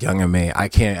do like Young M.A. I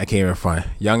can't even front.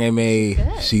 Young M.A.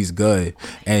 She's good,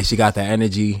 and she got the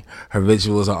energy. Her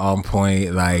visuals are on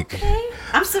point.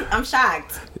 I'm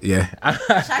shocked. Yeah,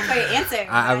 Shocked by your answer.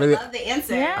 I really- love the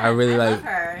answer. Yeah. I really I like love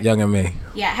her. Young M.A.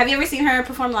 Yeah. Have you ever seen her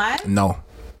perform live? No,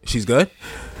 she's good.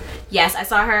 Yes, I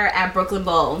saw her at Brooklyn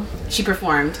Bowl. She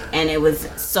performed, and it was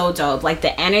so dope. Like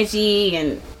the energy,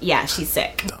 and yeah, she's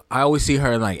sick. I always see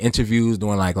her in like interviews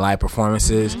doing like live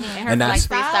performances, and that's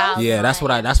freestyle. yeah, that's what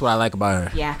I like about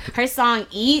her. Yeah, her song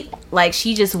 "Eat," like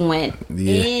she just went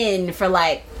in for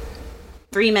like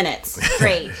 3 minutes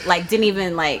straight. Like didn't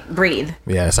even like breathe.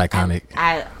 Yeah, it's iconic.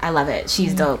 I love it.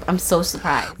 She's dope. I'm so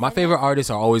surprised. My favorite artists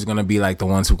are always gonna be like the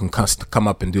ones who can come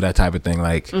up and do that type of thing,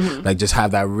 like just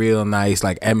have that real nice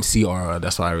like MC aura.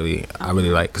 That's what I really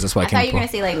like, because that's why I thought came. you were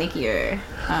gonna say like Nicki or.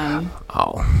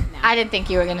 I didn't think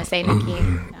you were gonna say Nicki.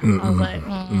 I was like,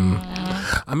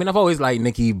 I mean, I've always liked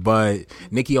Nicki, but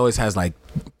Nicki always has like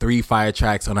 3 fire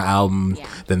tracks on the album. Yeah.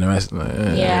 Then the rest.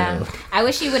 yeah. I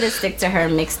wish she would have stick to her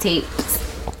mixtapes.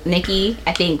 Nicki,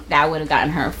 I think that would have gotten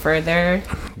her further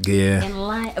Yeah. in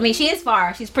life. I mean, she is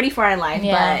far. She's pretty far in life,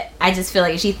 Yeah. but I just feel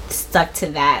like if she stuck to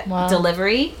that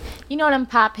delivery, You know them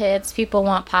pop hits. People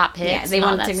want pop hits. yeah, they and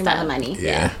all want to that take about the stuff. money.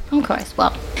 Yeah. Of course.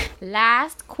 Well,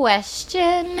 last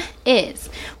question is,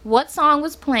 what song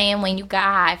was playing when you got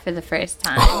high for the first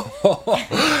time?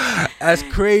 That's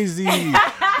crazy.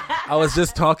 I was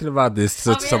just talking about this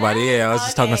to somebody. Yeah, I was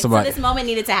just talking to somebody. So this moment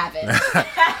needed to happen.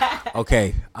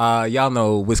 Okay, y'all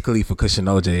know Wiz Khalifa, Cushion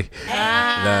OJ.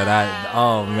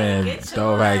 Oh man,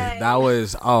 that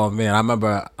was, oh man. I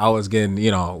remember I was getting,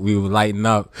 we were lighting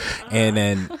up, and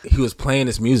then he was playing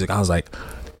this music. I was like,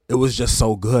 it was just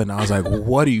so good, and I was like,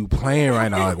 what are you playing right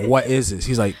now? Like, what is this?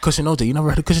 He's like, Cushion OJ. You never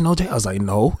heard of Cushion OJ? I was like,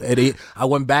 no. And I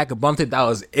went back and bumped it. That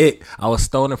was it. I was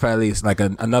stoning for at least like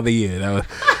another year.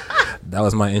 That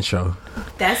was my intro.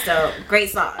 That's dope.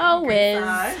 Great song. Oh, Great Wiz.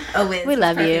 song. Oh, Wiz. We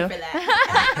love Perfect you. for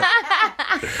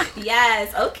that.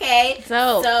 Yes. Okay.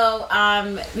 So,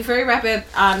 before we wrap up,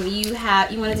 you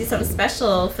want to do something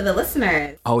special for the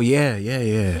listeners. Oh yeah. Yeah.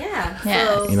 Yeah.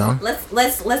 So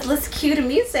let's cue the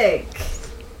music.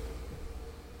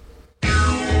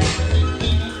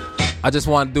 I just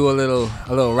want to do a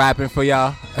little rapping for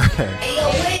y'all.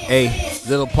 Hey,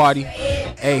 little party.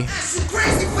 Hey.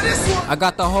 I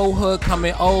got the whole hood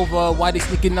coming over. Why they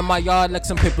sneaking in my yard like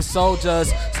some paper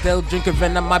soldiers? Still drinking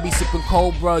venom, I be sipping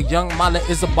Cobra. Young Mala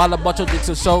is a baller, but your dick's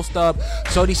a show stub.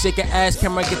 Shorty shaking ass,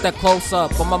 camera get that close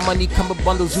up. But my money come in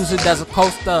bundles, use it as a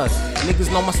coaster. Niggas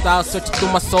know my style, searching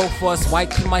through my soul first. White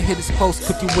keep my hitters close,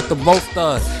 cook you with the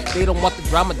roaster. They don't want the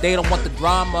drama, they don't want the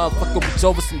drama. Fuck up with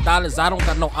over some dollars, I don't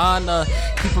got no honor.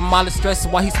 Keeping Molly stressed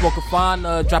while he smoking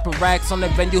finer. Dropping racks on the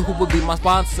venue, who would be my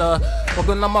sponsor?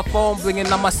 Fucking on my phone,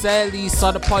 bringing on my celly.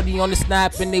 Saw the party on the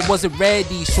snap and they wasn't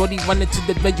ready. Shorty running to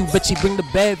the venue, bitch, she bring the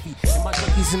bevy. And my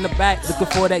junkies in the back looking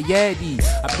for that Yeti.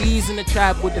 I bees in the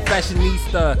trap with the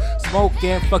fashionista.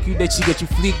 Smoking, fuck you, that she get you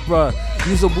fleek, bruh.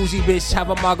 Use a bougie bitch, have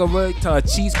a margarita.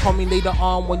 Cheese, call me later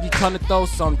on when you tryna throw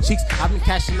some cheeks. I've been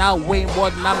cashing out way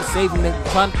more than I've been saving it.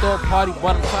 Trying to throw a party,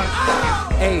 but I'm trying to.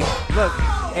 Hey, look,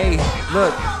 hey,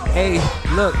 look, hey,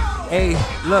 look, hey,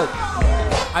 look.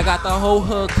 I got the whole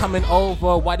hood coming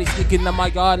over. Why they sneaking in my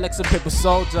yard like some paper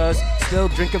soldiers? Still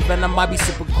drinking venom, I be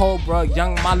sipping Cobra.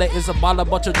 Young Mala is a baller,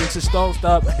 but your drinks are stoned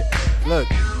up. Look,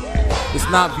 it's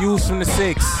not views from the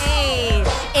 6. Hey,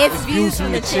 it's views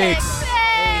from the chicks.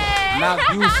 Hey, not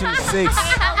views from the 6.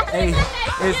 Hey,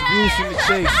 it's views from the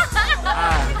chicks.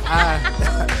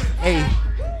 Hey.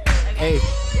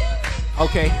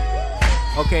 Okay.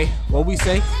 What we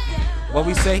say?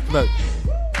 Look.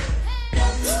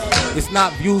 It's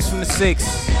not views from the 6.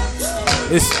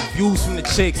 It's views from the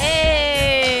chicks.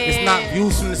 Hey. It's not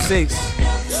views from the 6.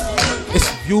 It's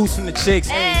views from the chicks.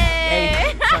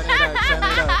 Hey. Turn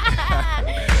it up.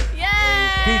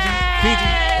 Yeah. PG.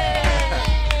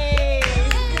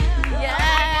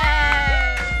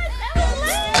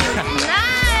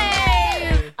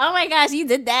 Nice. Oh my gosh, you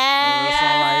did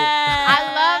that. I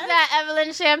love that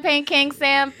Evelyn Champagne King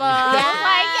sample. I was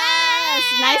like, yes.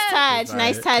 Nice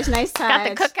touch. Got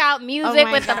the cookout music Oh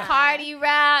my with the God. party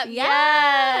rap.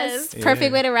 Yes. Yeah.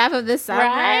 Perfect way to wrap up this summer.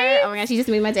 Right? Oh my gosh, you just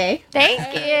made my day. Thank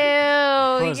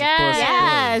you. course.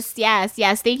 Yes.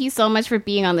 Thank you so much for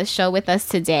being on the show with us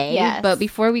today. Yes. But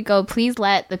before we go, please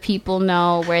let the people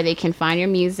know where they can find your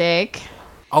music.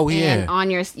 Oh yeah. And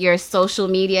on your social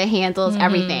media handles,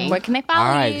 everything. Where can they follow All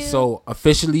right, you? so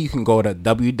officially you can go to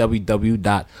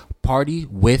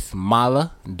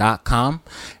www.partywithmala.com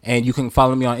and you can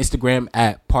follow me on Instagram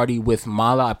at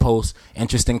partywithmala. I post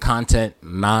interesting content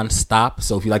nonstop,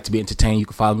 so if you like to be entertained, you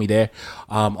can follow me there.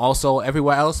 Also,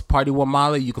 everywhere else, Party with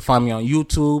Mala, you can find me on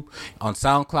YouTube, on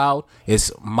SoundCloud.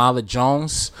 It's Mala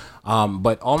Jones.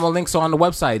 But all my links are on the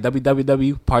website,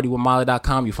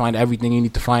 www.partywithmolly.com. You find everything you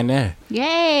need to find there.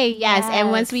 Yay! Yes.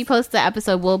 And once we post the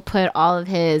episode, we'll put all of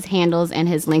his handles and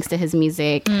his links to his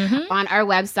music on our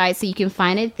website, so you can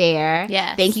find it there.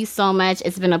 Yes. Thank you so much.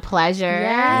 It's been a pleasure.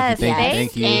 Yes.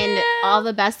 Thank you. And all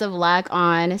the best of luck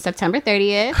on September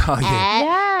 30th Oh, yeah. at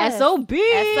Yes. SOB.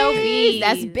 SOB.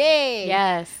 That's big.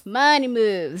 Yes. Money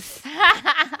moves.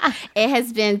 It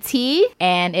has been T,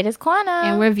 And it is Kwana.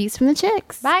 and we're V's from the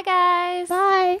Chicks. Bye, guys. Bye.